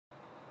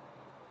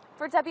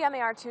For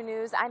WMAR2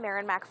 News, I'm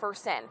Erin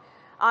McPherson.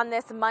 On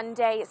this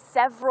Monday,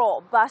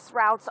 several bus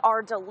routes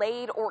are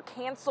delayed or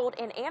canceled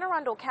in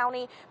Arundel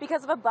County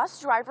because of a bus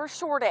driver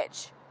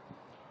shortage.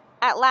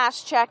 At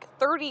last check,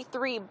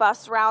 33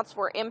 bus routes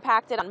were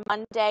impacted on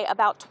Monday.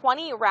 About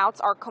 20 routes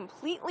are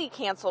completely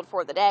canceled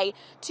for the day.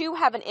 2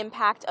 have an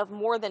impact of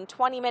more than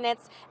 20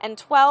 minutes, and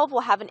 12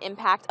 will have an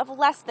impact of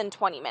less than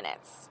 20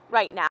 minutes.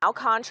 Right now,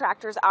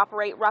 contractors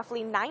operate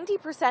roughly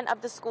 90%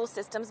 of the school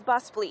system's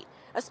bus fleet.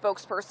 A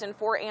spokesperson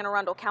for Anne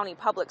Arundel County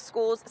Public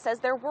Schools says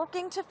they're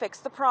working to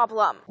fix the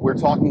problem. We're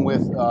talking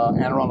with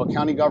Anne Arundel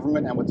County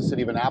government and with the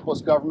City of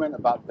Annapolis government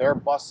about their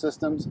bus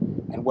systems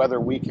and whether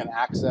we can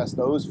access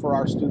those for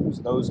our students,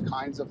 those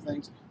kinds of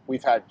things.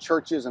 We've had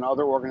churches and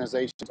other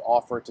organizations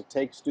offer to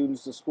take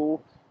students to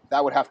school.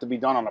 That would have to be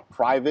done on a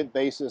private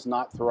basis,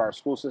 not through our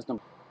school system.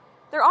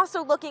 They're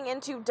also looking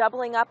into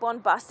doubling up on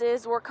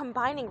buses or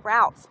combining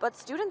routes, but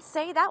students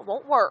say that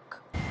won't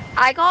work.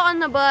 I got on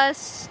the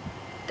bus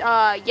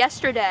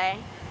yesterday,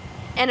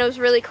 and it was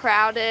really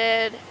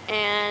crowded,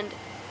 and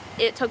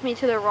it took me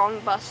to the wrong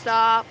bus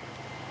stop,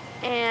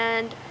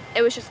 and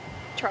it was just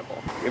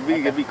trouble.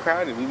 It'd be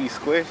crowded, we'd be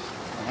squished.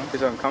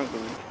 It's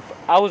uncomfortable.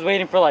 I was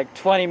waiting for like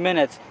 20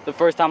 minutes. The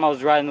first time I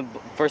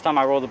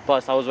rode the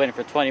bus, I was waiting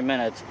for 20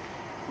 minutes.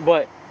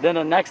 But then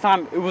the next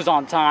time, it was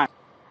on time.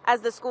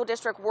 As the school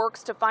district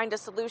works to find a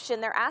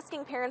solution, they're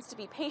asking parents to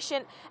be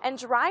patient and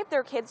drive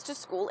their kids to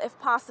school if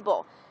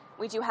possible.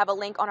 We do have a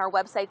link on our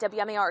website,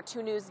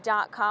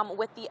 WMAR2news.com,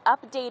 with the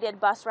updated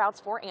bus routes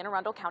for Anne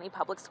Arundel County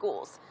Public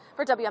Schools.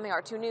 For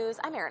WMAR2 News,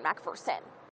 I'm Erin McPherson.